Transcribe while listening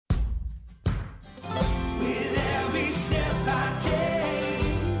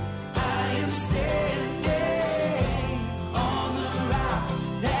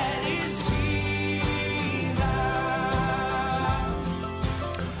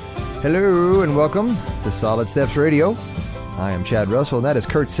Hello and welcome to Solid Steps Radio. I am Chad Russell, and that is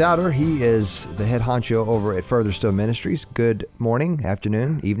Kurt Souter. He is the head honcho over at Further Still Ministries. Good morning,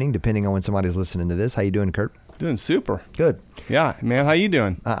 afternoon, evening, depending on when somebody's listening to this. How you doing, Kurt? Doing super. Good. Yeah, man. How you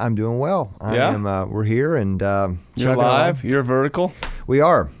doing? I'm doing well. Yeah? We're here and You're live. You're vertical. We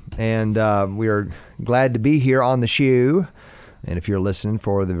are, and we are glad to be here on the show. And if you're listening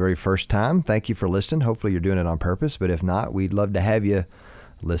for the very first time, thank you for listening. Hopefully you're doing it on purpose, but if not, we'd love to have you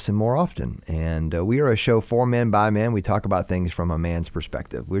listen more often. And we are a show for men by men. We talk about things from a man's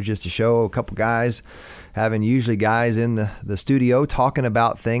perspective. We're just a show, a couple guys, having usually guys in the studio talking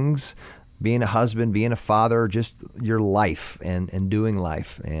about things, being a husband, being a father, just your life and doing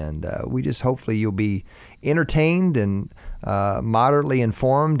life. And we just hopefully you'll be entertained and moderately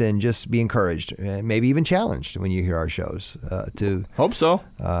informed and just be encouraged, maybe even challenged when you hear our shows. To Hope so.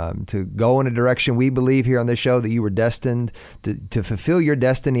 To go in a direction we believe here on this show that you were destined to fulfill your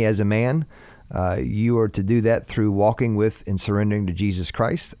destiny as a man. You are to do that through walking with and surrendering to Jesus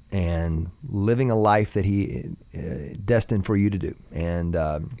Christ and living a life that He destined for you to do. And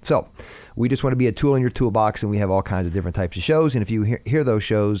so we just want to be a tool in your toolbox, and we have all kinds of different types of shows. And if you hear those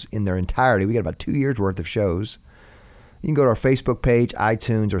shows in their entirety, we got about 2 years worth of shows. You can go to our Facebook page,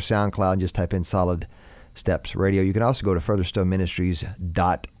 iTunes, or SoundCloud, and just type in Solid Steps Radio. You can also go to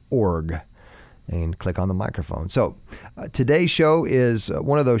furtherstillministries.org and click on the microphone. So today's show is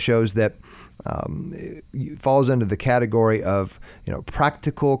one of those shows that falls under the category of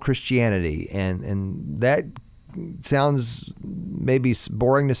practical Christianity, and that sounds maybe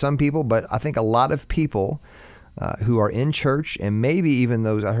boring to some people, but I think a lot of people who are in church, and maybe even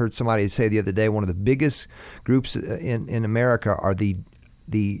those, I heard somebody say the other day, one of the biggest groups in America are the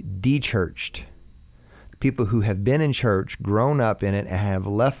de-churched. People who have been in church, grown up in it, and have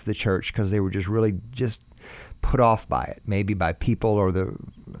left the church because they were just really put off by it, maybe by people or the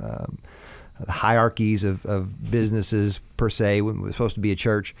hierarchies of businesses per se, when it was supposed to be a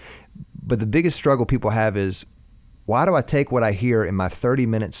church. But the biggest struggle people have is, why do I take what I hear in my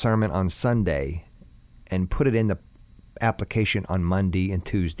 30-minute sermon on Sunday and put it in the application on Monday and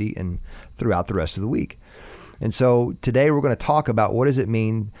Tuesday and throughout the rest of the week? And so today we're going to talk about what does it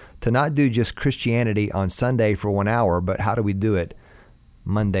mean to not do just Christianity on Sunday for 1 hour, but how do we do it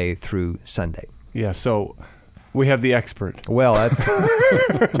Monday through Sunday? Yeah, so we have the expert. Well,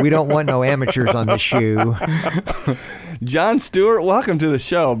 we don't want no amateurs on the shoe. John Stewart, welcome to the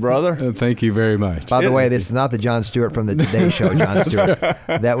show, brother. Thank you very much. By the way, this is not the John Stewart from the Today Show, John Stewart.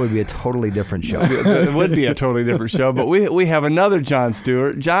 That would be a totally different show. It would be a totally different show, but we have another John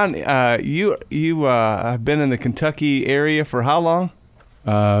Stewart. John, you have been in the Kentucky area for how long?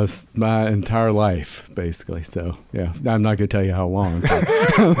 My entire life, basically. So, yeah, I'm not going to tell you how long.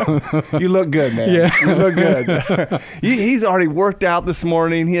 You look good, man. Yeah. You look good. He's already worked out this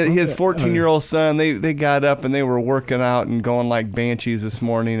morning. His 14-year-old son, they got up and they were working out and going like banshees this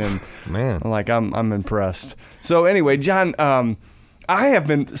morning. And man, I'm impressed. So anyway, John, I have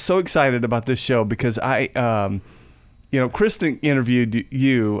been so excited about this show because Kristen interviewed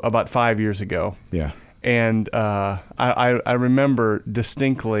you about 5 years ago. Yeah. And I remember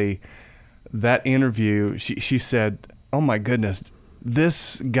distinctly that interview. She said, "Oh my goodness,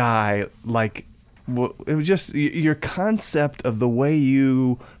 this guy, it was just your concept of the way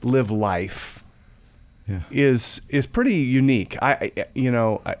you live life is pretty unique.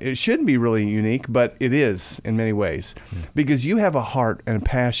 It shouldn't be really unique, but it is in many ways because you have a heart and a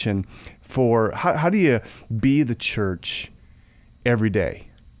passion for how do you be the church every day?"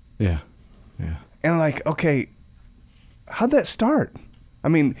 Yeah, yeah. And okay, how'd that start? I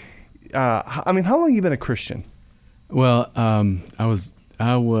mean, how long have you been a Christian? Well, I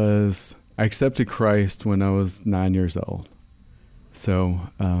accepted Christ when I was 9 years old. So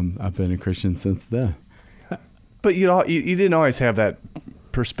I've been a Christian since then. But you didn't always have that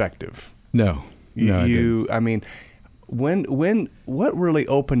perspective. No. I didn't. I mean, what really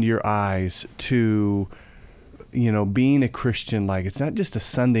opened your eyes to being a Christian? Like, it's not just a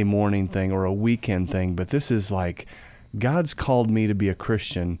Sunday morning thing or a weekend thing, but this is like God's called me to be a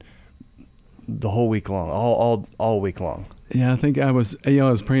Christian the whole week long, all week long. Yeah, I think I was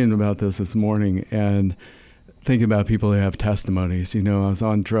praying about this morning and thinking about people who have testimonies. I was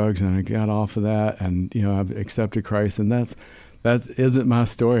on drugs and I got off of that, and I've accepted Christ, and that isn't my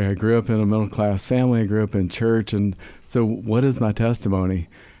story. I grew up in a middle class family. I grew up in church, and so what is my testimony?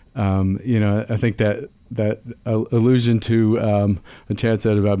 I think that allusion to what Chad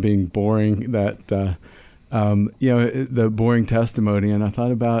said about being boring, the boring testimony. And I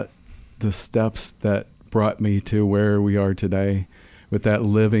thought about the steps that brought me to where we are today with that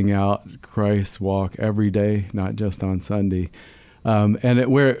living out Christ's walk every day, not just on Sunday.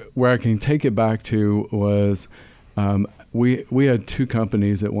 Where I can take it back to was we had two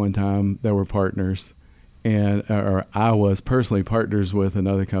companies at one time that were partners, or I was personally partners with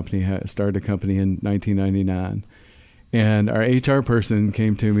another company. Started a company in 1999. And our HR person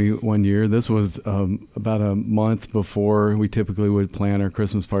came to me one year. This was about a month before we typically would plan our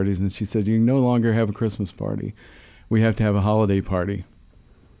Christmas parties. And she said, "You no longer have a Christmas party. We have to have a holiday party."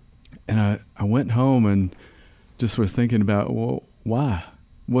 And I went home and just was thinking about, well, why?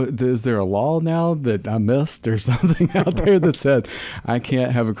 Is there a law now that I missed or something out there that said I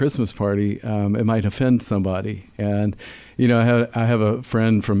can't have a Christmas party? It might offend somebody. And, I have a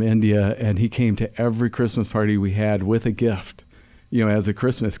friend from India, and he came to every Christmas party we had with a gift, as a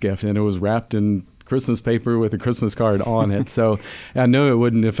Christmas gift. And it was wrapped in Christmas paper with a Christmas card on it. So I know it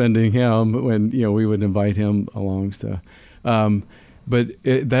wouldn't offend him when, we would invite him along. So, but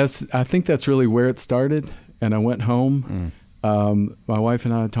I think that's really where it started. And I went home. My wife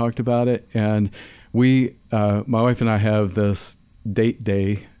and I talked about it, and my wife and I have this date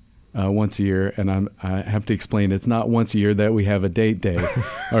day once a year, and I have to explain, it's not once a year that we have a date day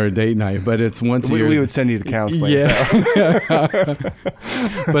or a date night, but it's once a year. We would send you to counseling. Yeah.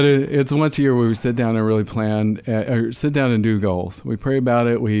 But it's once a year where we sit down and really plan, or sit down and do goals. We pray about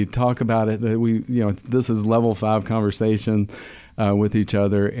it. We talk about it. This is level 5 conversation with each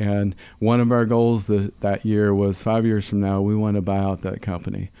other. And one of our goals that year was 5 years from now, we want to buy out that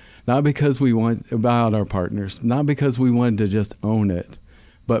company. Not because we want to buy out our partners, not because we wanted to just own it,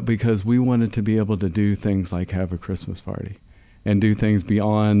 but because we wanted to be able to do things like have a Christmas party and do things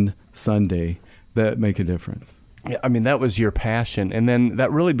beyond Sunday that make a difference. Yeah, I mean, that was your passion. And then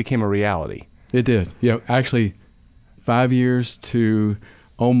that really became a reality. It did. Actually 5 years to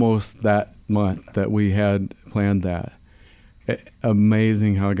almost that month that we had planned that.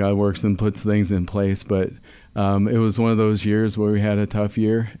 Amazing how God works and puts things in place. But it was one of those years where we had a tough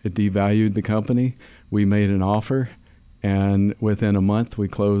year. It devalued the company. We made an offer, and within a month we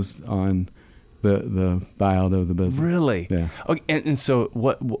closed on the buyout of the business. Really? Yeah. Okay, and so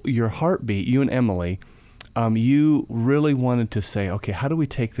what your heartbeat, you and Emily, you really wanted to say, okay, how do we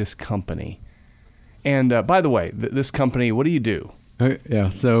take this company? And by the way, this company, what do you do? Yeah,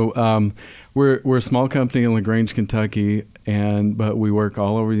 so we're a small company in LaGrange, Kentucky, but we work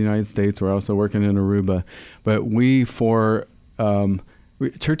all over the United States. We're also working in Aruba, but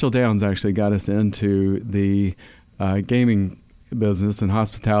Churchill Downs actually got us into the gaming business and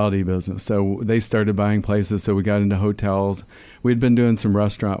hospitality business. So they started buying places, so we got into hotels. We'd been doing some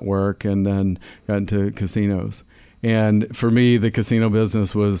restaurant work and then got into casinos. And for me, the casino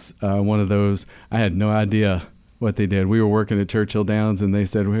business was one of those, I had no idea what they did. We were working at Churchill Downs, and they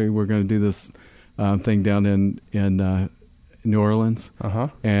said, "Hey, we're going to do this thing down in New Orleans." Uh-huh.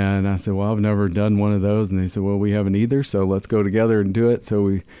 And I said, "Well, I've never done one of those." And they said, "Well, we haven't either, so let's go together and do it."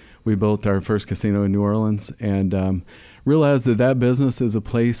 So we built our first casino in New Orleans, and realized that business is a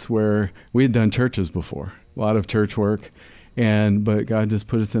place where we had done churches before, a lot of church work, but God just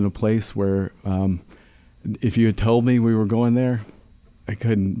put us in a place where if you had told me we were going there,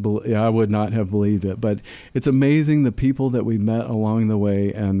 I would not have believed it. But it's amazing the people that we met along the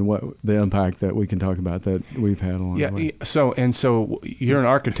way and what the impact that we can talk about that we've had along the way. So you're an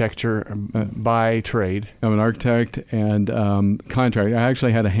architecture by trade. I'm an architect and contractor. I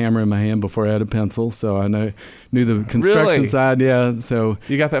actually had a hammer in my hand before I had a pencil, so I knew the construction side. Yeah. So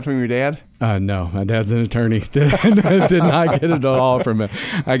you got that from your dad? No, my dad's an attorney. Did not get it at all from him.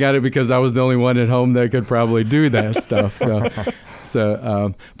 I got it because I was the only one at home that could probably do that stuff.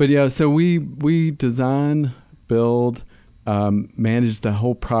 So we design, build, manage the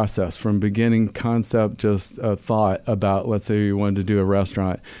whole process from beginning concept, just a thought about, let's say we wanted to do a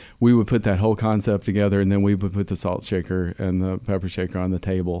restaurant. We would put that whole concept together, and then we would put the salt shaker and the pepper shaker on the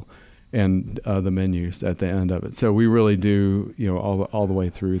table and the menus at the end of it. So we really do, all the way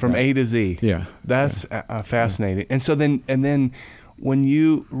through from A to Z. Yeah, that's fascinating. And so then when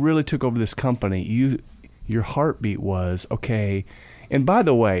you really took over this company, your heartbeat was okay. And by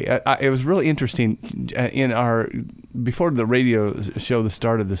the way, it was really interesting before the radio show that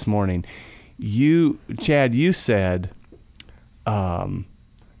started this morning. Chad, you said, are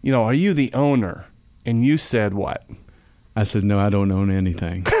you the owner? And you said what? I said, no, I don't own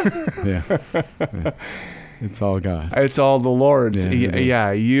anything. Yeah. It's all God. It's all the Lord's.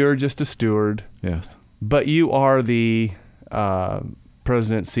 Yeah, you're just a steward. Yes. But you are the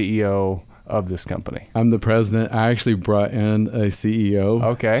president, CEO of this company. I'm the president. I actually brought in a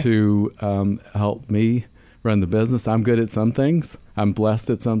CEO to help me run the business. I'm good at some things. I'm blessed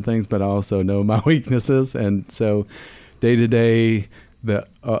at some things, but I also know my weaknesses. And so day to day, the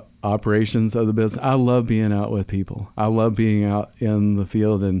operations of the business. I love being out with people. I love being out in the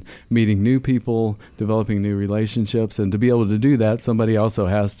field and meeting new people, developing new relationships. And to be able to do that, somebody also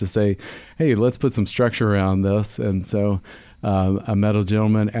has to say, hey, let's put some structure around this. And so I met a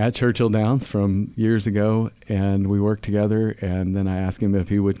gentleman at Churchill Downs from years ago, and we worked together. And then I asked him if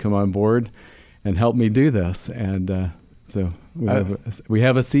he would come on board and help me do this. And so we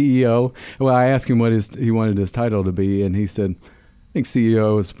have a CEO. Well, I asked him what he wanted his title to be, and he said, I think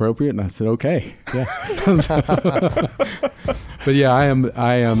CEO is appropriate. And I said, okay. Yeah. But yeah, I am the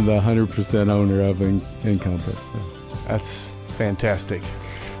 100% owner of Encompass. That's fantastic.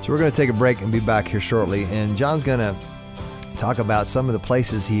 So we're going to take a break and be back here shortly. And John's going to talk about some of the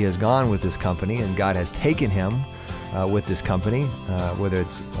places he has gone with this company and God has taken him with this company, whether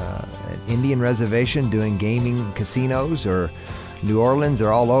it's an Indian reservation doing gaming casinos or New Orleans,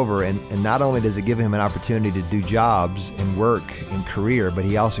 they're all over. And not only does it give him an opportunity to do jobs and work and career, but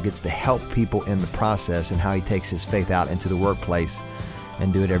he also gets to help people in the process and how he takes his faith out into the workplace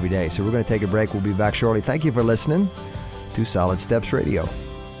and do it every day. So we're going to take a break. We'll be back shortly. Thank you for listening to Solid Steps Radio.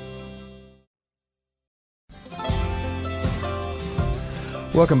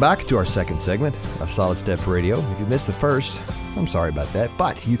 Welcome back to our second segment of Solid Steps Radio. If you missed the first, I'm sorry about that,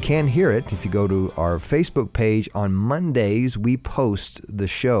 but you can hear it if you go to our Facebook page. On Mondays, we post the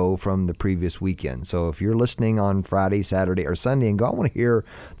show from the previous weekend. So if you're listening on Friday, Saturday, or Sunday and go, I want to hear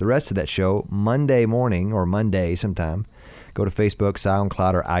the rest of that show Monday morning or Monday sometime, go to Facebook,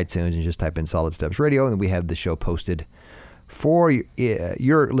 SoundCloud, or iTunes and just type in Solid Steps Radio, and we have the show posted for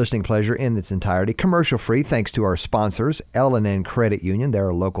your listening pleasure in its entirety, commercial free, thanks to our sponsors, L&N Credit Union. They're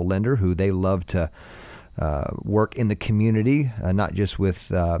a local lender who they love to work in the community, not just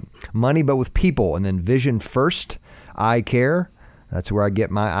with money, but with people. And then Vision First Eye Care. That's where I get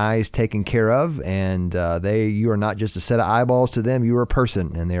my eyes taken care of. And you are not just a set of eyeballs to them, you are a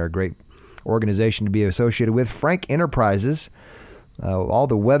person. And they're a great organization to be associated with. Frank Enterprises. All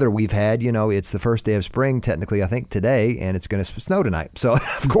the weather we've had, it's the first day of spring, technically, I think today, and it's going to snow tonight. So,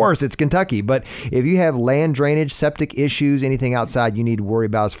 of course, it's Kentucky. But if you have land drainage, septic issues, anything outside you need to worry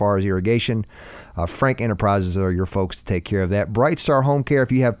about as far as irrigation, Frank Enterprises are your folks to take care of that. Bright Star Home Care,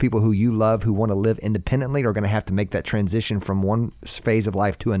 if you have people who you love who want to live independently or are going to have to make that transition from one phase of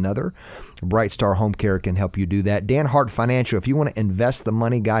life to another, Bright Star Home Care can help you do that. Dan Hart Financial, if you want to invest the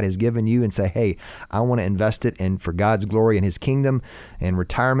money God has given you and say, hey, I want to invest it in for God's glory and his kingdom and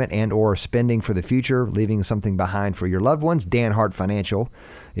retirement and or spending for the future, leaving something behind for your loved ones, Dan Hart Financial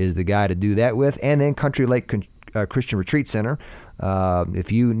is the guy to do that with. And then Country Lake Christian Retreat Center.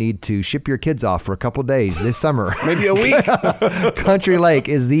 If you need to ship your kids off for a couple days this summer, maybe a week, Country Lake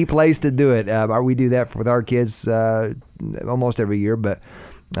is the place to do it. We do that with our kids almost every year, but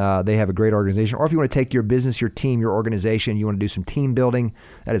they have a great organization. Or if you want to take your business, your team, your organization, you want to do some team building,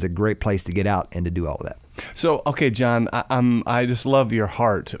 that is a great place to get out and to do all of that. So, okay, John, I just love your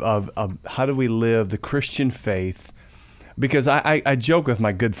heart of how do we live the Christian faith. Because I joke with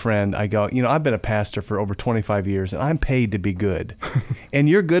my good friend, I go, I've been a pastor for over 25 years, and I'm paid to be good, and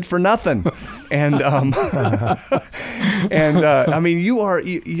you're good for nothing. And you're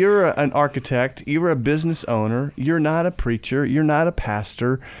an architect, you're a business owner, you're not a preacher, you're not a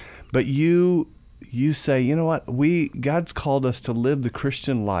pastor, but you say, you know what, God's called us to live the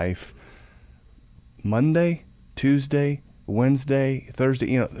Christian life Monday, Tuesday, Wednesday,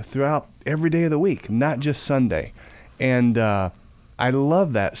 Thursday, throughout every day of the week, not just Sunday. And I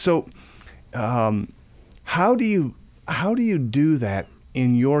love that. So, how do you do that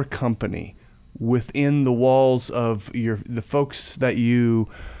in your company within the walls of the folks that you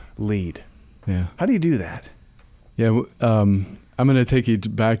lead? Yeah. How do you do that? Yeah. I'm going to take you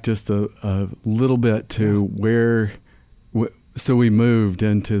back just a little bit to where. So we moved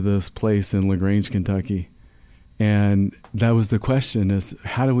into this place in LaGrange, Kentucky, and that was the question: is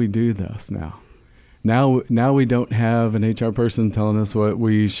how do we do this now? Now we don't have an HR person telling us what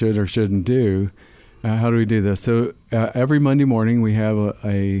we should or shouldn't do. How do we do this? So every Monday morning we have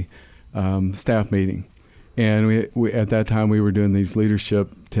a staff meeting, and we at that time we were doing these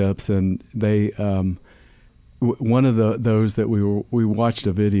leadership tips, and they one of those that we watched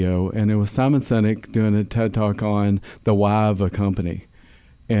a video, and it was Simon Sinek doing a TED Talk on the why of a company,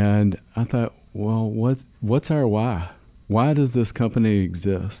 and I thought, well, what's our why? Why does this company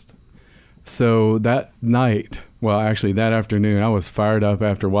exist? So that night, well, actually that afternoon, I was fired up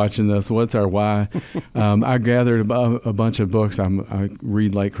after watching this. What's our why? I gathered a bunch of books. I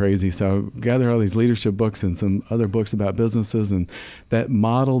read like crazy, so I gathered all these leadership books and some other books about businesses, and that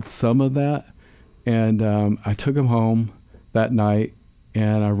modeled some of that. And I took them home that night,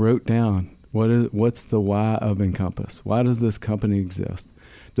 and I wrote down What's the why of Encompass? Why does this company exist?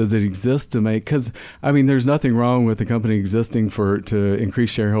 Does it exist to make? Because there's nothing wrong with the company existing to increase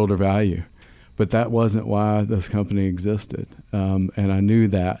shareholder value, but that wasn't why this company existed, and I knew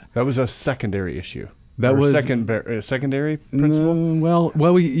that. That was a secondary issue. That was secondary principle.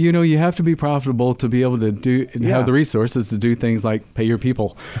 Well, you have to be profitable to be able to have the resources to do things like pay your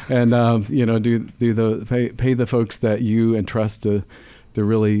people, and pay the folks that you entrust to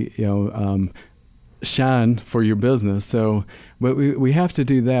really shine for your business. So, but we have to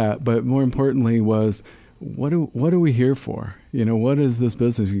do that. But more importantly, was what are we here for? What does this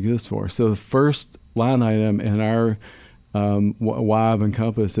business exist for? So the first line item in our why of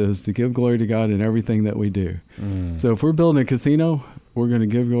Encompass is to give glory to God in everything that we do. So if we're building a casino, we're going to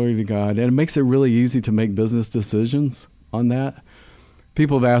give glory to God. And it makes it really easy to make business decisions on that.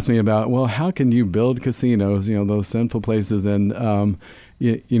 People have asked me about, well, how can you build casinos, those sinful places, and,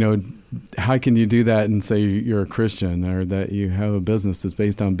 how can you do that and say you're a Christian or that you have a business that's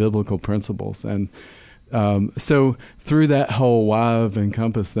based on biblical principles? And so through that whole why of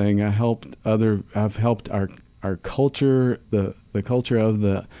Encompass thing, I've helped our culture, the culture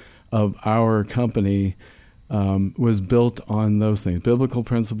of our company was built on those things, biblical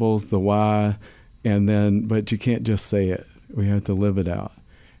principles, the why, but you can't just say it. We have to live it out.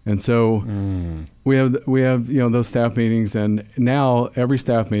 And so we have those staff meetings, and now every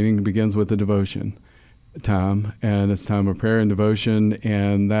staff meeting begins with a devotion time, and it's time of prayer and devotion,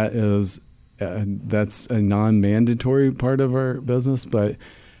 and that's a non-mandatory part of our business, but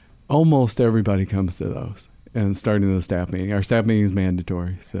almost everybody comes to those. And starting the staff meeting. Our staff meeting is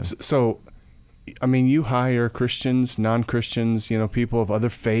mandatory. So, you hire Christians, non-Christians, people of other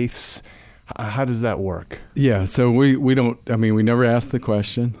faiths. How does that work? Yeah, so we don't, we never ask the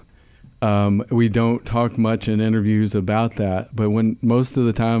question. We don't talk much in interviews about that. But when most of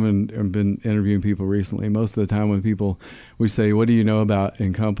the time, and I've been interviewing people recently, most of the time when we say, what do you know about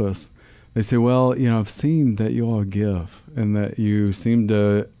Encompass? They say, well, I've seen that you all give and that you seem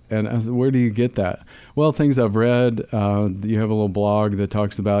to. And I said, where do you get that? Well, things I've read. You have a little blog that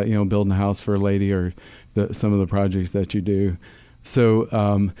talks about, building a house for a lady or some of the projects that you do. So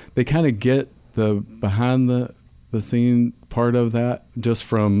they kind of get the behind the scene part of that just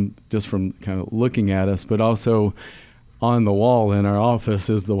from kind of looking at us, but also on the wall in our office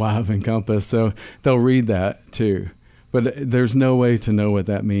is the why of Encompass. So they'll read that too. But there's no way to know what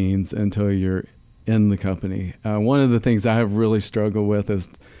that means until you're in the company. One of the things I have really struggled with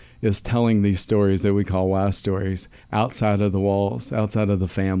is telling these stories that we call why stories outside of the walls, outside of the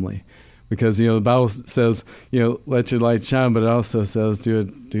family. Because, the Bible says, let your light shine, but it also says do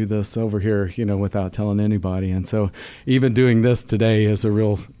this over here, without telling anybody. And so even doing this today is a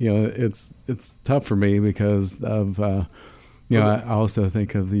real, it's tough for me because of, I also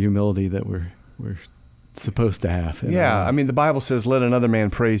think of the humility that we're supposed to have. Yeah, the Bible says, let another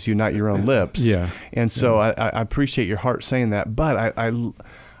man praise you, not your own lips. Yeah. And so I appreciate your heart saying that, but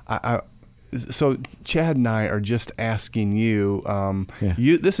so Chad and I are just asking you,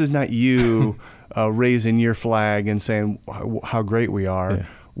 this is not you raising your flag and saying how great we are. Yeah.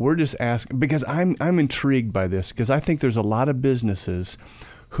 We're just asking, because I'm intrigued by this, because I think there's a lot of businesses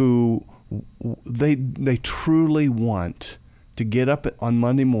who they truly want to get up on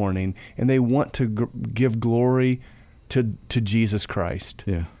Monday morning and they want to give glory to Jesus Christ.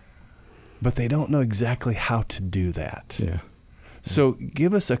 Yeah. But they don't know exactly how to do that. Yeah. So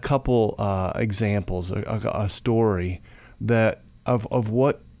give us a couple examples, a story that of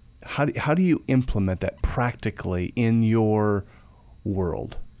what, how do you implement that practically in your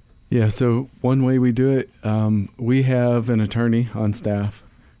world? Yeah, so one way we do it, we have an attorney on staff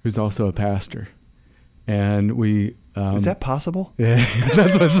who's also a pastor, and we. Is that possible? Yeah,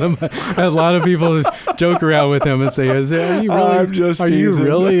 that's what a lot of people joke around with him and say, "Are you really? I'm just teasing. You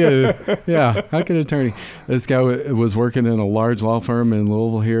really? Yeah, how can an attorney?" This guy was working in a large law firm in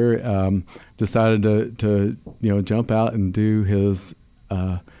Louisville here. Decided to jump out and do his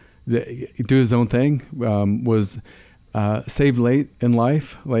own thing. Was saved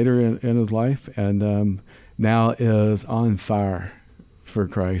later in his life, and now is on fire for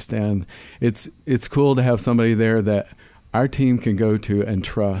Christ. And it's cool to have somebody there that our team can go to and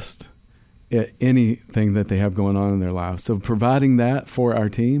trust anything that they have going on in their lives. So providing that for our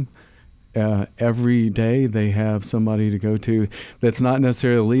team, every day they have somebody to go to that's not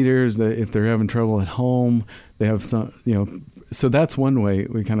necessarily leaders, that if they're having trouble at home, they have some, so that's one way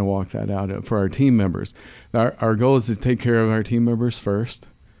we kind of walk that out for our team members. Our goal is to take care of our team members first.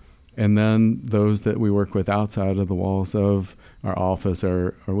 And then those that we work with outside of the walls of our office,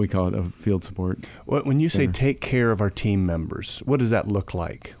 or we call it a field support. When you say take care of our team members, what does that look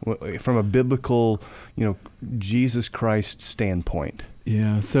like from a biblical, Jesus Christ standpoint?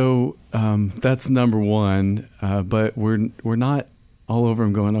 Yeah, so that's number one. But we're not all over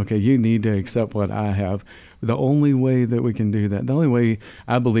them going, okay, you need to accept what I have. The only way that we can do that, the only way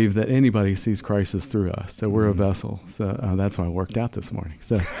I believe that anybody sees Christ is through us. So we're a vessel. So that's why I worked out this morning.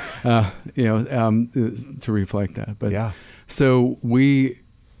 So, to reflect that. But yeah. So we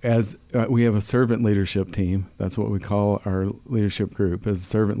have a servant leadership team. That's what we call our leadership group, as a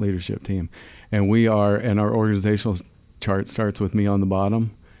servant leadership team. And our organizational chart starts with me on the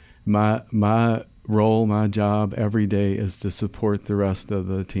bottom. My role, my job every day is to support the rest of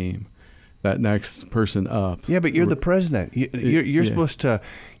the team. That next person up. Yeah, but you're the president. You're supposed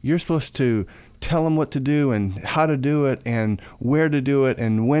to tell them what to do and how to do it and where to do it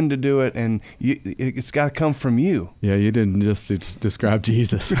and when to do it, and it's got to come from you. Yeah, you didn't just describe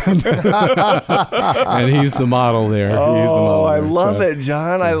Jesus. And he's the model there. Oh, I love it,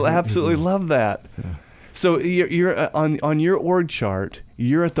 John. I absolutely love that. So you're on your org chart.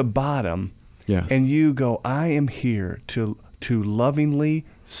 You're at the bottom. Yes. And you go, I am here to lovingly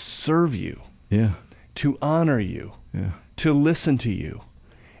serve you, to honor you, to listen to you,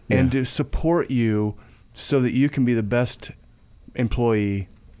 and to support you so that you can be the best employee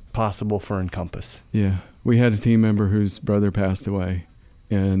possible for Encompass. Yeah. We had a team member whose brother passed away,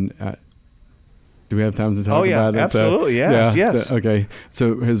 and do we have time to talk about it? Absolutely. Yes. So, okay.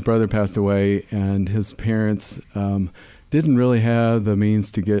 So his brother passed away, and his parents didn't really have the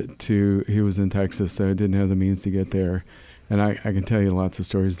means to get to, he was in Texas, so didn't have the means to get there. And I can tell you lots of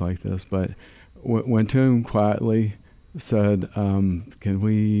stories like this, but went to him quietly, said, can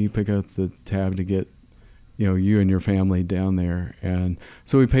we pick up the tab to get, you and your family down there? And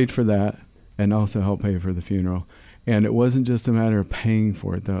so we paid for that and also helped pay for the funeral. And it wasn't just a matter of paying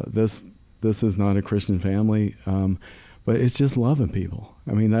for it, though. This is not a Christian family, but it's just loving people.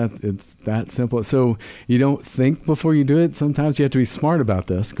 I mean, it's that simple. So you don't think before you do it. Sometimes you have to be smart about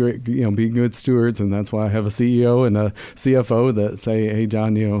this. Be good stewards, and that's why I have a CEO and a CFO that say, "Hey,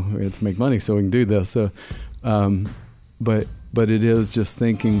 John, we have to make money so we can do this." So, but it is just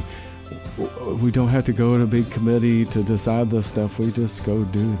thinking. We don't have to go to a big committee to decide this stuff. We just go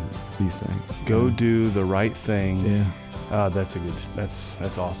do these things. Go do the right thing. Yeah.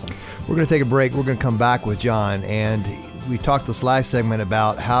 That's awesome. We're going to take a break. We're going to come back with John, and we talked this last segment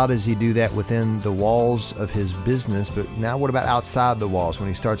about how does he do that within the walls of his business, but now what about outside the walls when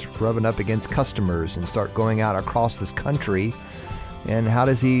he starts rubbing up against customers and start going out across this country, and how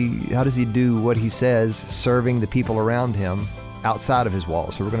does he do what he says, serving the people around him outside of his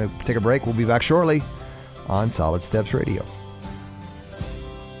walls? So we're going to take a break. We'll be back shortly on Solid Steps Radio.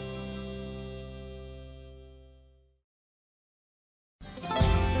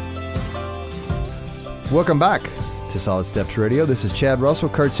 Welcome back to Solid Steps Radio. This is Chad Russell,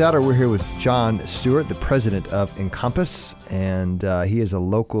 Kurt Souter. We're here with John Stewart, the president of Encompass, and he is a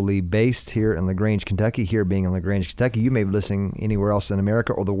locally based here in LaGrange, Kentucky. Here being in LaGrange, Kentucky, you may be listening anywhere else in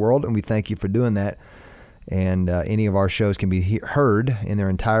America or the world, and we thank you for doing that. And any of our shows can be heard in their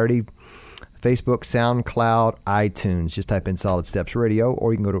entirety. Facebook, SoundCloud, iTunes. Just type in Solid Steps Radio,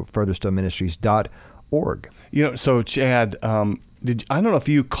 or you can go to furtherstillministries.org. So Chad, I don't know if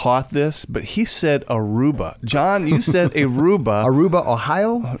you caught this, but he said Aruba. John, you said Aruba. Aruba,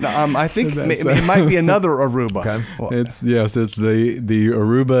 Ohio? I think it might be another Aruba. Okay. It's the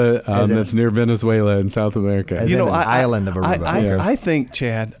Aruba that's near Venezuela in South America. As an island of Aruba. I think,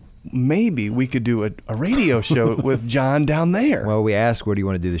 Chad, maybe we could do a radio show with John down there. Well, we asked where do you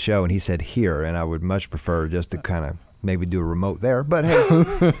want to do the show, and he said here, and I would much prefer just to kind of maybe do a remote there, but hey,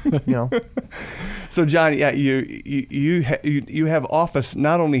 So John, you have office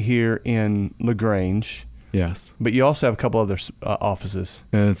not only here in LaGrange, yes, but you also have a couple other offices.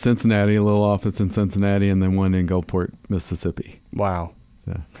 Cincinnati, a little office in Cincinnati, and then one in Gulfport, Mississippi. Wow.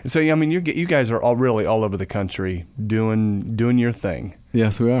 So I mean, you guys are all really all over the country doing your thing.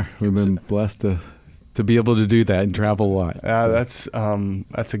 Yes, we are. We've been blessed to be able to do that and travel a lot. That's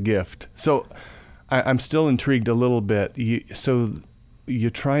a gift. So I'm still intrigued a little bit. So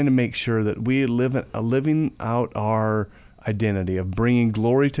you're trying to make sure that we living out our identity of bringing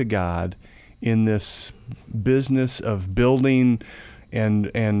glory to God in this business of building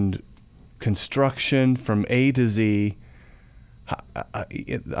and construction from A to Z.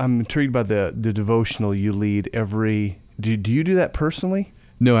 I'm intrigued by the devotional you lead every. Do you do that personally?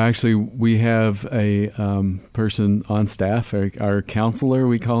 No, actually, we have a person on staff, our counselor,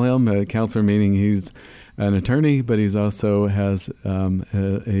 we call him. A counselor meaning he's an attorney, but he's also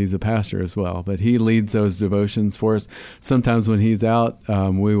he's a pastor as well. But he leads those devotions for us. Sometimes when he's out,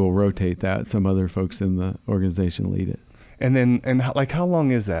 we will rotate that. Some other folks in the organization lead it. And how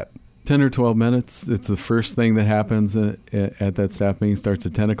long is that? 10 or 12 minutes. It's the first thing that happens at that staff meeting. Starts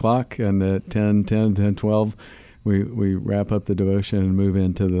at 10 o'clock, and at 10:12, we wrap up the devotion and move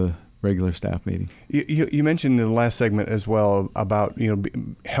into the regular staff meeting. You mentioned in the last segment as well about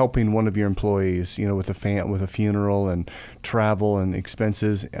helping one of your employees with a funeral and travel and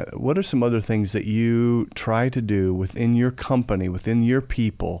expenses. What are some other things that you try to do within your company, within your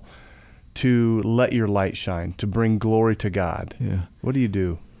people, to let your light shine, to bring glory to God? Yeah. What do you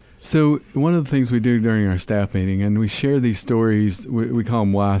do? So one of the things we do during our staff meeting, and we share these stories, we call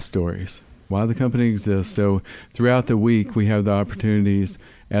them why stories, why the company exists. So throughout the week, we have the opportunities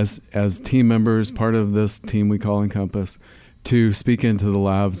as team members, part of this team we call Encompass, to speak into the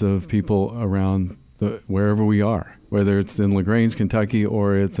lives of people around wherever we are, whether it's in LaGrange, Kentucky,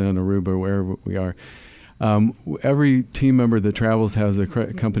 or it's in Aruba, wherever we are. Every team member that travels has a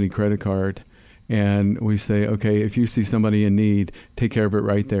company credit card. And we say, okay, if you see somebody in need, take care of it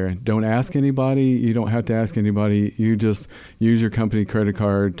right there. Don't ask anybody. You don't have to ask anybody. You just use your company credit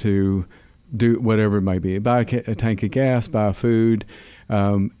card to do whatever it might be. Buy a tank of gas, buy food.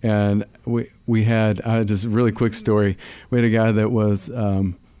 And we had, just a really quick story. We had a guy that was,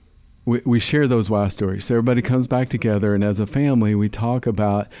 we share those why stories. So everybody comes back together, and as a family, we talk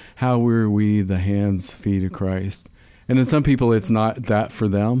about how were we the hands, feet of Christ. And in some people, it's not that for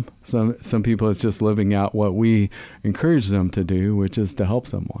them. Some people, it's just living out what we encourage them to do, which is to help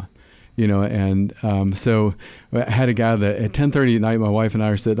someone, And so I had a guy that at 10:30 at night, my wife and I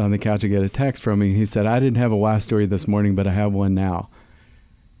are sitting on the couch. I get a text from him. He said, "I didn't have a why story this morning, but I have one now."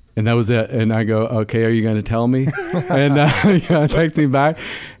 And that was it. And I go, "Okay, are you going to tell me?" And I text him back.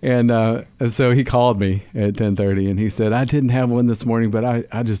 And so he called me at 10:30, and he said, "I didn't have one this morning, but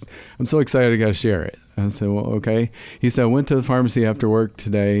I'm so excited I got to share it." I said, "Well, okay." He said, "I went to the pharmacy after work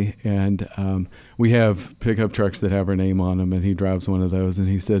today, and we have pickup trucks that have our name on them, and he drives one of those." And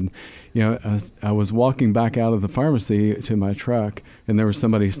he said, I was walking back out of the pharmacy to my truck, and there was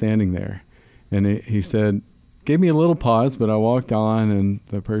somebody standing there. And he said, gave me a little pause, but I walked on, and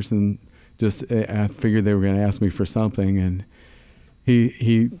the person I figured they were going to ask me for something. And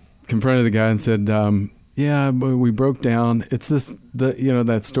he confronted the guy and said, "Yeah, but we broke down. It's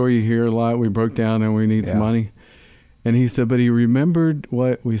that story you hear a lot. We broke down and we need some money." And he said, but he remembered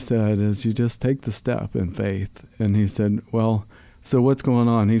what we said is you just take the step in faith. And he said, "Well, so what's going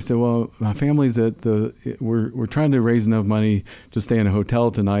on?" He said, "Well, my family's we're trying to raise enough money to stay in a hotel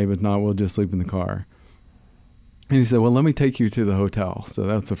tonight, but not, we'll just sleep in the car." And he said, "Well, let me take you to the hotel." So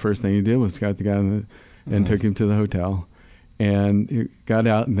that's the first thing he did, was got the guy and took him to the hotel. And he got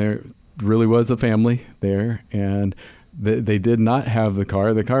out, and there really was a family there, and they did not have the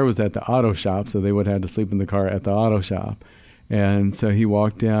car. The car was at the auto shop, so they would have to sleep in the car at the auto shop. And so he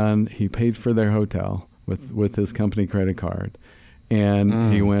walked down, he paid for their hotel with his company credit card.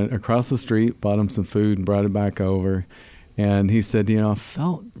 And he went across the street, bought him some food, and brought it back over. And he said, I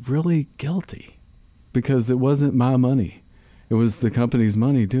felt really guilty because it wasn't my money. It was the company's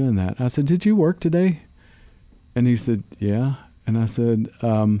money doing that. I said, "Did you work today?" And he said, "Yeah." And I said,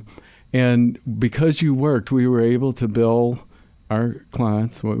 "And because you worked, we were able to bill our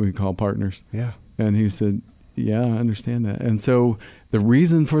clients," what we call partners. Yeah. And he said, "Yeah, I understand that." And so the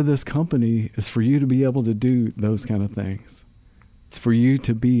reason for this company is for you to be able to do those kind of things. It's for you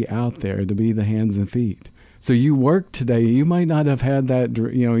to be out there, to be the hands and feet. So you worked today. You might not have had that,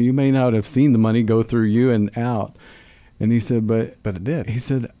 you may not have seen the money go through you and out. And he said, but it did. He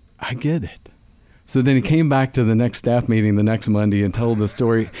said, "I get it." So then he came back to the next staff meeting the next Monday and told the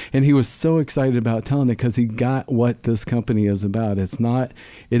story. And he was so excited about telling it because he got what this company is about.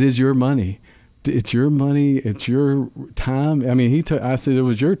 It is your money. It's your money. It's your time. I mean, I said, it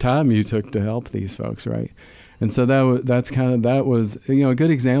was your time you took to help these folks, right? And so that was a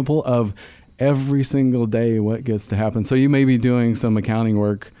good example of every single day what gets to happen. So you may be doing some accounting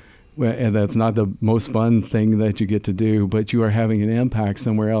work, and that's not the most fun thing that you get to do, but you are having an impact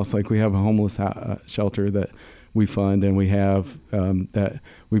somewhere else. Like we have a homeless shelter that we fund, and we have that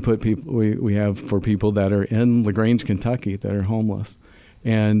we put people we have for people that are in LaGrange, Kentucky, that are homeless.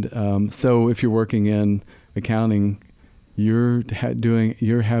 And so if you're working in accounting, you're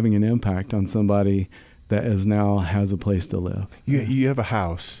having an impact on somebody that now has a place to live. You have a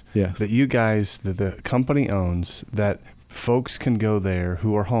house that you guys, that the company owns, that folks can go there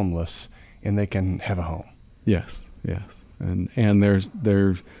who are homeless and they can have a home. Yes. And they're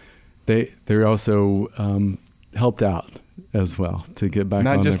also helped out as well to get back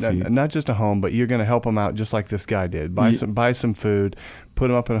not on just their feet. not just a home, but you're going to help them out just like this guy did. Buy some food, put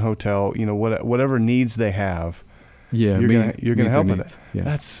them up in a hotel. Whatever needs they have. Yeah, you're gonna help with it. Yeah.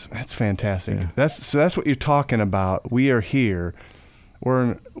 That's fantastic. Yeah. That's what you're talking about. We are here.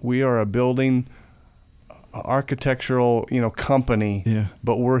 We are a building architectural company. Yeah.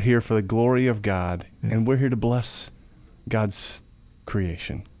 But we're here for the glory of God, and we're here to bless God's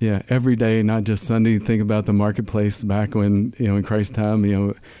creation. Yeah, every day, not just Sunday. Think about the marketplace back when in Christ's time.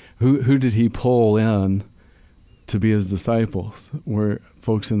 Who did he pull in to be his disciples? Were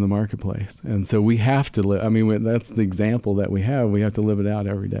folks in the marketplace. And so we have to live. I mean, that's the example that we have. We have to live it out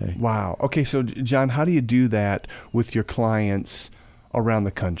every day. Wow. Okay, so John, how do you do that with your clients around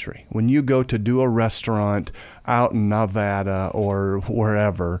the country? When you go to do a restaurant out in Nevada or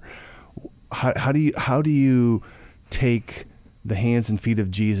wherever, how do you take the hands and feet of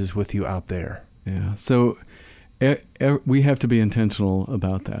Jesus with you out there? Yeah. So we have to be intentional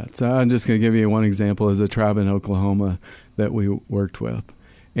about that. So I'm just going to give you one example as a tribe in Oklahoma that we worked with.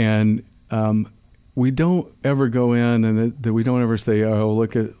 And we don't ever go in and we don't ever say, oh,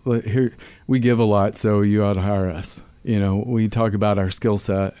 look here, we give a lot, so you ought to hire us. We talk about our skill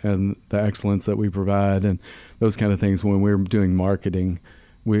set and the excellence that we provide and those kind of things. When we're doing marketing,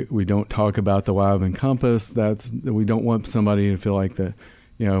 we don't talk about the why of Encompass. We don't want somebody to feel like that,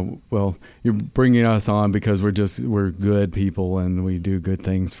 well, you're bringing us on because we're good people and we do good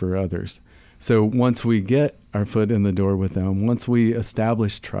things for others. So once we get our foot in the door with them, once we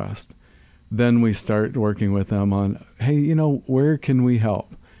establish trust, then we start working with them on, hey, where can we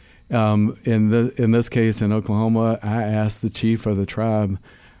help? In this case in Oklahoma, I asked the chief of the tribe,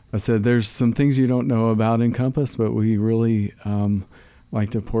 I said, there's some things you don't know about Encompass, but we really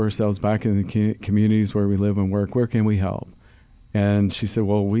like to pour ourselves back in the communities where we live and work. Where can we help? And she said,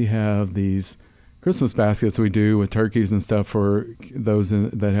 well, we have these Christmas baskets we do with turkeys and stuff for those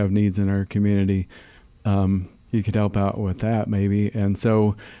that have needs in our community. You could help out with that maybe. And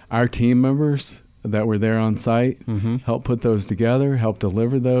so our team members that were there on site helped put those together, helped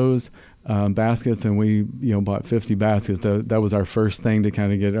deliver those baskets, and we bought 50 baskets. That was our first thing to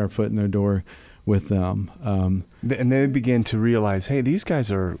kind of get our foot in their door with them. And they began to realize, hey, these guys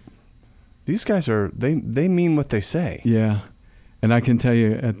are they mean what they say. Yeah. And I can tell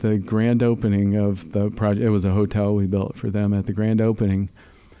you at the grand opening of the project, it was a hotel we built for them. At the grand opening,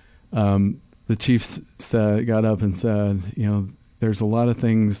 the chief got up and said, there's a lot of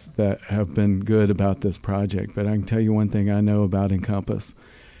things that have been good about this project, but I can tell you one thing I know about Encompass.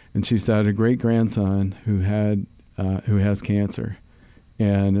 And she said a great-grandson who has cancer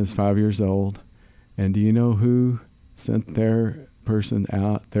and is 5 years old. And do you know who sent their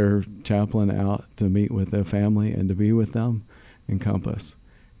chaplain out to meet with their family and to be with them? Encompass.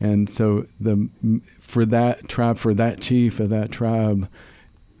 And so for that chief of that tribe,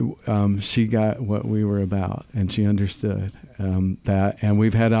 she got what we were about, and she understood that. And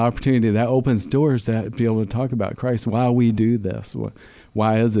we've had an opportunity that opens doors to be able to talk about Christ, why we do this.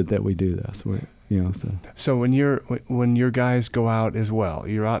 Why is it that we do this? So when your guys go out as well,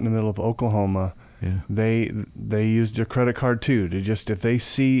 you're out in the middle of Oklahoma. Yeah. They use their credit card too to just, if they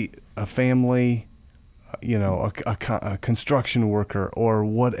see a family, a construction worker or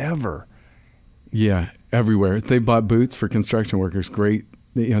whatever. Yeah, everywhere. They bought boots for construction workers. Great.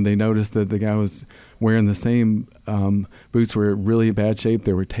 They noticed that the guy was wearing the same boots were in really bad shape.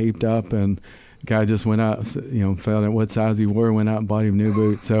 They were taped up, and the guy just went out, found out what size he wore, went out and bought him new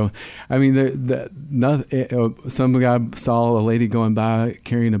boots. So, I mean, some guy saw a lady going by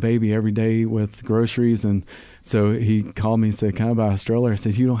carrying a baby every day with groceries, and so he called me and said, "Can I buy a stroller?" I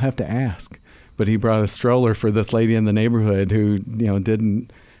said, "You don't have to ask." But he brought a stroller for this lady in the neighborhood who,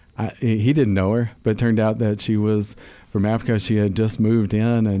 he didn't know her, but it turned out that she was from Africa. She had just moved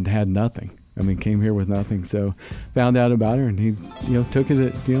in and had nothing. Came here with nothing. So found out about her, and he, took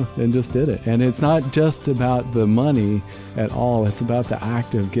it, and just did it. And it's not just about the money at all. It's about the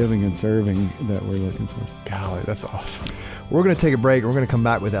act of giving and serving that we're looking for. Golly, that's awesome. We're going to take a break. We're going to come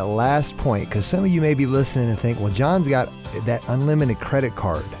back with that last point, because some of you may be listening and think, well, John's got that unlimited credit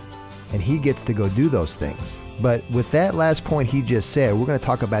card, and he gets to go do those things. But with that last point he just said, we're going to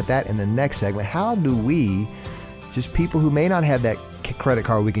talk about that in the next segment. How do we, just people who may not have that credit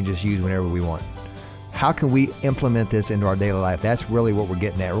card we can just use whenever we want, how can we implement this into our daily life? That's really what we're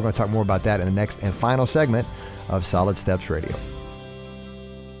getting at. We're going to talk more about that in the next and final segment of Solid Steps Radio.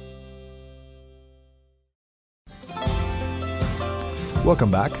 Welcome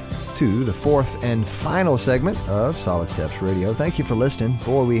back to the fourth and final segment of Solid Steps Radio. Thank you for listening.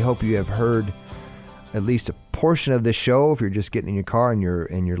 Boy, we hope you have heard at least a portion of this show. If you're just getting in your car and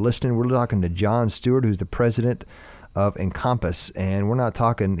you're listening, we're talking to John Stewart, who's the president of Encompass. And we're not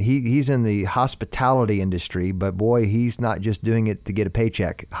talking, he's in the hospitality industry, but boy, he's not just doing it to get a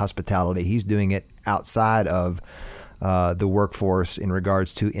paycheck, hospitality. He's doing it outside of the workforce in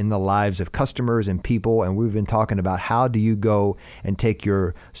regards to in the lives of customers and people. And we've been talking about how do you go and take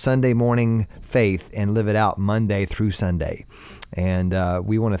your Sunday morning faith and live it out Monday through Sunday. And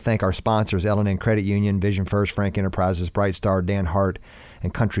we want to thank our sponsors, L&N Credit Union, Vision First, Frank Enterprises, Bright Star, Dan Hart,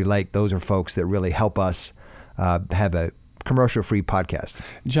 and Country Lake. Those are folks that really help us have a commercial-free podcast.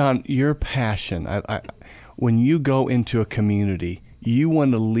 John, your passion, when you go into a community, you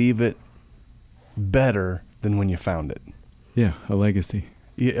want to leave it better than when you found it. Yeah, a legacy.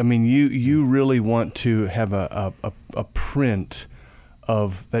 I mean, you really want to have a print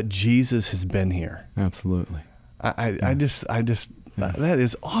of that Jesus has been here. Absolutely. I just that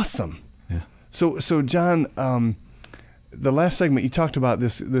is awesome. Yeah. So John, the last segment you talked about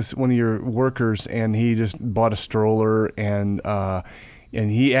this one of your workers, and he just bought a stroller, and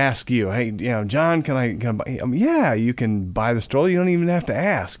he asked you, hey, John, can I buy? Yeah, you can buy the stroller. You don't even have to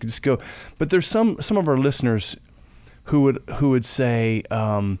ask. Just go. But there's some of our listeners who would say,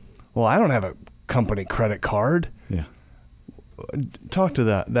 well, I don't have a company credit card. Yeah. Talk to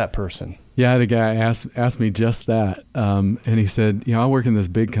that person. Yeah, I had a guy asked me just that, and he said, I work in this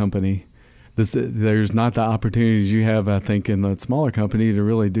big company. There's not the opportunities you have, I think, in a smaller company to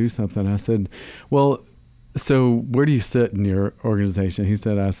really do something. I said, well, so where do you sit in your organization? He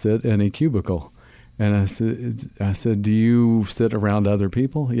said, I sit in a cubicle. And I said, do you sit around other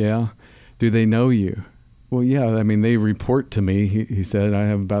people? Yeah. Do they know you? Well, yeah. I mean, they report to me. He said, I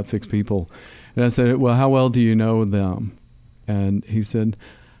have about 6 people. And I said, well, how well do you know them? And he said,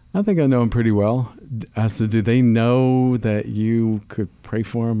 I think I know them pretty well. I said, do they know that you could pray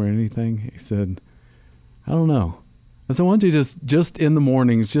for them or anything? He said, I don't know. I said, why don't you just in the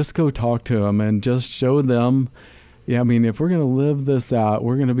mornings, just go talk to them and just show them, I mean, if we're going to live this out,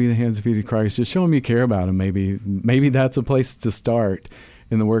 we're going to be the hands and feet of Christ. Just show them you care about them. Maybe that's a place to start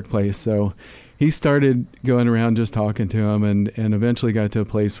in the workplace. So he started going around just talking to them, and eventually got to a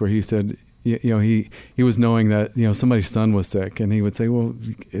place where he said, he was knowing that, somebody's son was sick, and he would say, well,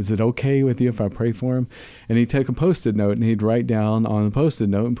 is it okay with you if I pray for him? And he'd take a Post-it note and he'd write down on a Post-it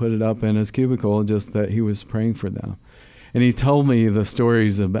note and put it up in his cubicle just that he was praying for them. And he told me the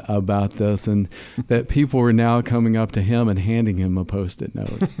stories about this, and that people were now coming up to him and handing him a Post-it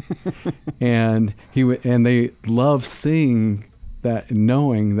note. And they loved seeing that,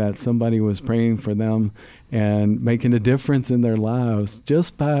 knowing that somebody was praying for them and making a difference in their lives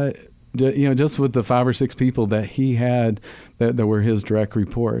just with the 5 or 6 people that he had that were his direct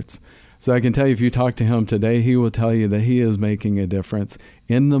reports. So I can tell you, if you talk to him today, he will tell you that he is making a difference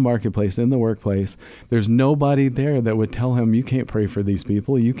in the marketplace, in the workplace. There's nobody there that would tell him, you can't pray for these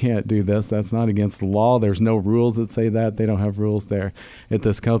people. You can't do this. That's not against the law. There's no rules that say that. They don't have rules there at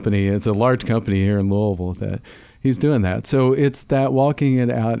this company. It's a large company here in Louisville that he's doing that. So it's that walking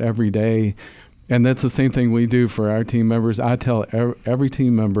it out every day. And that's the same thing we do for our team members. I tell every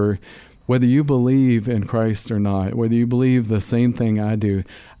team member, whether you believe in Christ or not, whether you believe the same thing I do,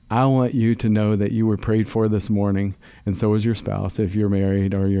 I want you to know that you were prayed for this morning, and so was your spouse if you're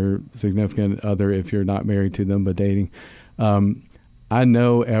married, or your significant other if you're not married to them but dating. I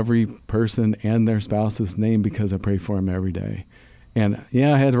know every person and their spouse's name because I pray for them every day. And I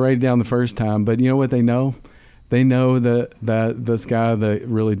had to write it down the first time, but you know what they know? They know that this guy that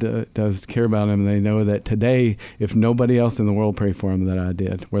really does care about him, and they know that today, if nobody else in the world prayed for him, that I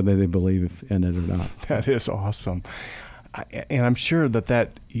did, whether they believe in it or not. That is awesome. And I'm sure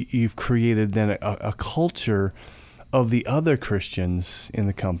that you've created then a culture of the other Christians in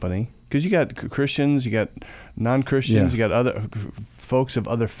the company, because you got Christians, you got non-Christians, Yes. You got other folks of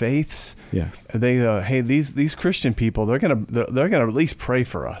other faiths. Yes. They hey, these Christian people, they're gonna at least pray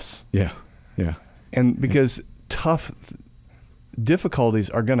for us. Yeah. And because tough difficulties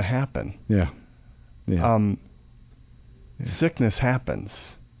are going to happen. Yeah. Sickness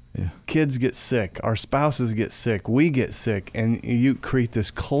happens. Yeah. Kids get sick. Our spouses get sick. We get sick. And you create this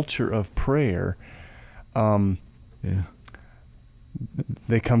culture of prayer. They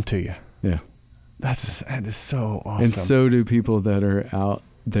come to you. Yeah. That is so awesome. And so do people that are out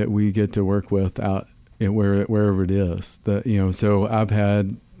that we get to work with out wherever it is. So I've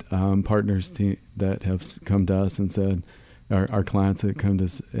had partners that have come to us and said, our clients that come to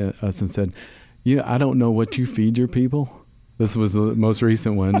us and said, I don't know what you feed your people. This was the most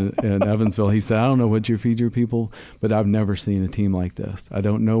recent one in Evansville. He said, I don't know what you feed your people, but I've never seen a team like this. I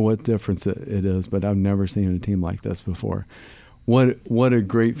don't know what difference it is, but I've never seen a team like this before. what a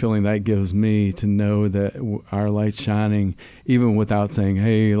great feeling that gives me to know that our light's shining, even without saying,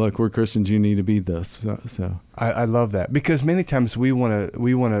 "Hey, look, we're Christians. You need to be this." So I love that, because many times we want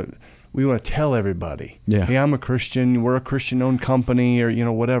to tell everybody, Yeah. "Hey, I'm a Christian. We're a Christian-owned company,"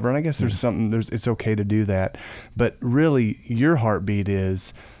 or whatever. And I guess there's it's okay to do that, but really, your heartbeat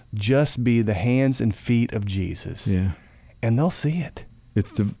is just be the hands and feet of Jesus, yeah. and they'll see it.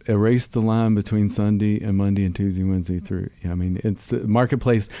 It's to erase the line between Sunday and Monday and Tuesday, Wednesday through. I mean, it's a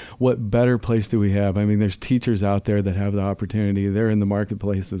marketplace. What better place do we have? I mean, there's teachers out there that have the opportunity. They're in the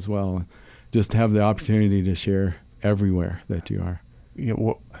marketplace as well. Just have the opportunity to share everywhere that you are.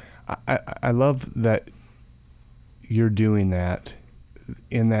 I love that you're doing that,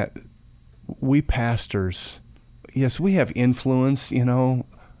 in that we pastors, yes, we have influence,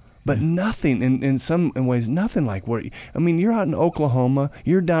 but nothing, in some ways, nothing like where, you're out in Oklahoma,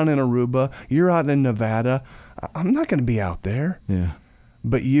 you're down in Aruba, you're out in Nevada. I'm not going to be out there. Yeah.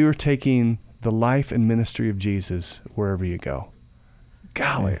 But you're taking the life and ministry of Jesus wherever you go.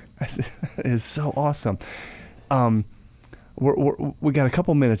 Golly, it is so awesome. We got a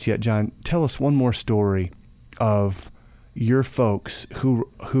couple minutes yet, John. Tell us one more story of your folks who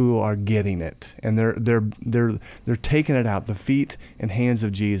are getting it, and they're taking it out, the feet and hands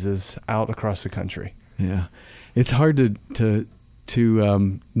of Jesus, out across the country. Yeah, it's hard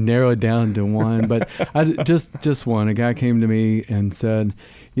to narrow it down to one, but just one. A guy came to me and said,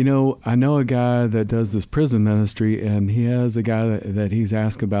 I know a guy that does this prison ministry, and he has a guy that he's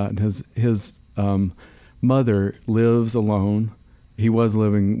asked about, and his mother lives alone. He was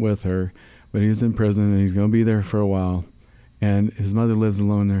living with her, but he's in prison, and he's going to be there for a while. And his mother lives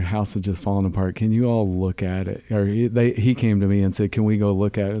alone. Their house has just fallen apart. Can you all look at it? Or he came to me and said, can we go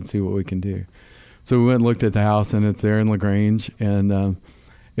look at it and see what we can do? So we went and looked at the house, and it's there in LaGrange, and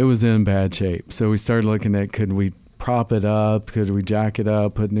it was in bad shape. So we started looking at, could we prop it up? Could we jack it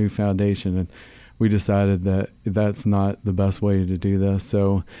up, put new foundation? And we decided that that's not the best way to do this.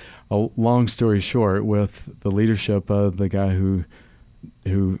 So a long story short, with the leadership of the guy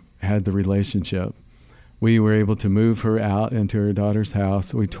who had the relationship, we were able to move her out into her daughter's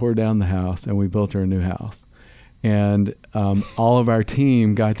house. We tore down the house, and we built her a new house. And all of our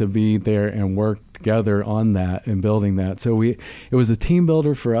team got to be there and work together on that and building that. So it was a team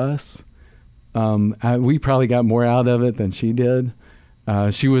builder for us. We probably got more out of it than she did.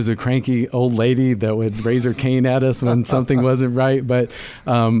 She was a cranky old lady that would raise her cane at us when something wasn't right. But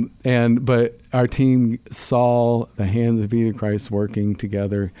our team saw the hands and feet of Christ working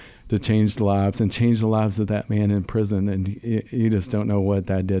together to change the lives of that man in prison, and you just don't know what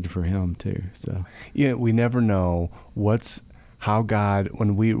that did for him too. So we never know how God,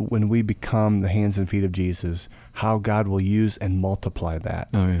 when we become the hands and feet of Jesus, how God will use and multiply that.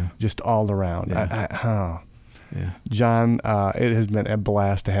 Oh yeah, just all around. Yeah. Yeah. John, it has been a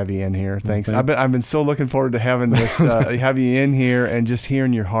blast to have you in here. Thanks. I've been so looking forward to having this, have you in here and just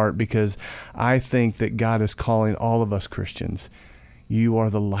hearing your heart, because I think that God is calling all of us Christians. You are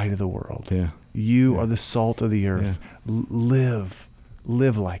the light of the world. Yeah. You are the salt of the earth. Yeah. Live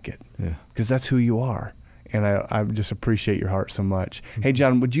like it. Yeah. Because that's who you are. And I just appreciate your heart so much. Mm-hmm. Hey,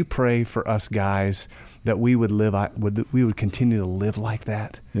 John, would you pray for us guys that we would continue to live like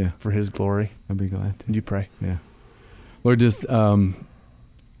that? Yeah. For His glory? I'd be glad to. Would you pray? Yeah. Lord, just I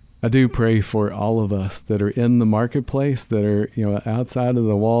do pray for all of us that are in the marketplace, that are outside of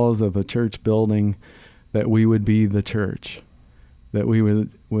the walls of a church building, that we would be the church, that we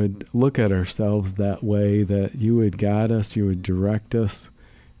would look at ourselves that way, that you would guide us, you would direct us,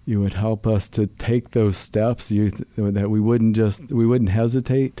 you would help us to take those steps, that we wouldn't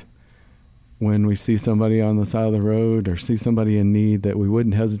hesitate when we see somebody on the side of the road or see somebody in need, that we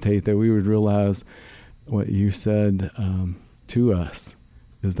wouldn't hesitate, that we would realize what you said to us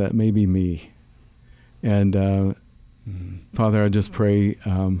is that maybe me. And Father, I just pray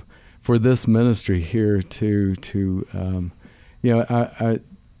for this ministry here to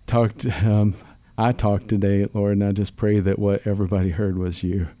I talked today, Lord, and I just pray that what everybody heard was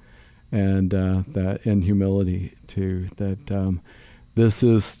you, and that in humility too, that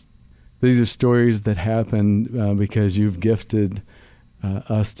these are stories that happen because you've gifted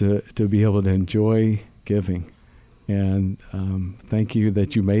us to be able to enjoy giving. And thank you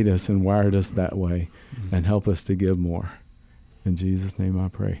that you made us and wired us that way, and help us to give more. In Jesus' name I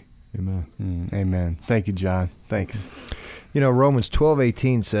pray. Amen. Amen. Thank you, John. Thanks. Romans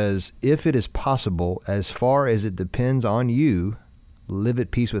 12:18 says, if it is possible, as far as it depends on you, live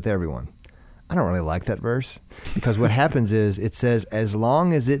at peace with everyone. I don't really like that verse, because what happens is it says, as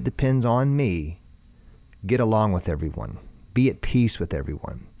long as it depends on me, get along with everyone. Be at peace with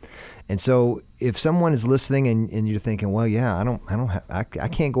everyone. And so if someone is listening and you're thinking, well, yeah, I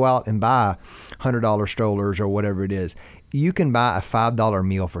can't go out and buy $100 strollers or whatever it is. You can buy a $5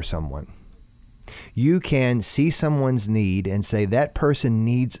 meal for someone. You can see someone's need and say that person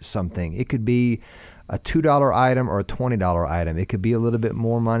needs something. It could be a $2 item or a $20 item. It could be a little bit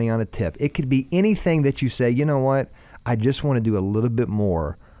more money on a tip. It could be anything that you say, you know what, I just want to do a little bit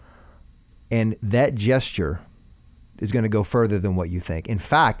more. And that gesture is going to go further than what you think. In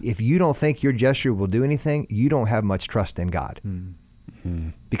fact, if you don't think your gesture will do anything, you don't have much trust in God. Mm-hmm.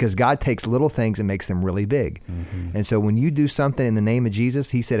 Because God takes little things and makes them really big. Mm-hmm. And so when you do something in the name of Jesus,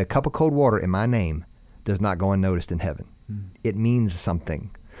 he said, a cup of cold water in my name does not go unnoticed in heaven. Mm-hmm. It means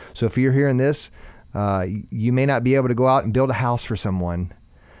something. So if you're hearing this, you may not be able to go out and build a house for someone,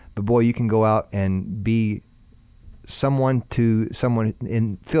 but boy, you can go out and be someone to someone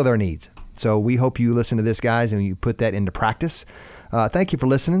and fill their needs. So we hope you listen to this, guys, and you put that into practice. Thank you for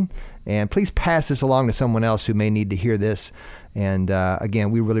listening, and please pass this along to someone else who may need to hear this. And again,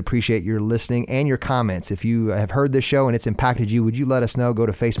 we really appreciate your listening and your comments. If you have heard this show and it's impacted you, would you let us know? Go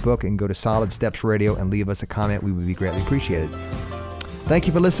to Facebook and go to Solid Steps Radio and leave us a comment. We would be greatly appreciated. Thank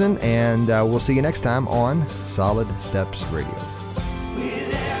you for listening, and we'll see you next time on Solid Steps Radio.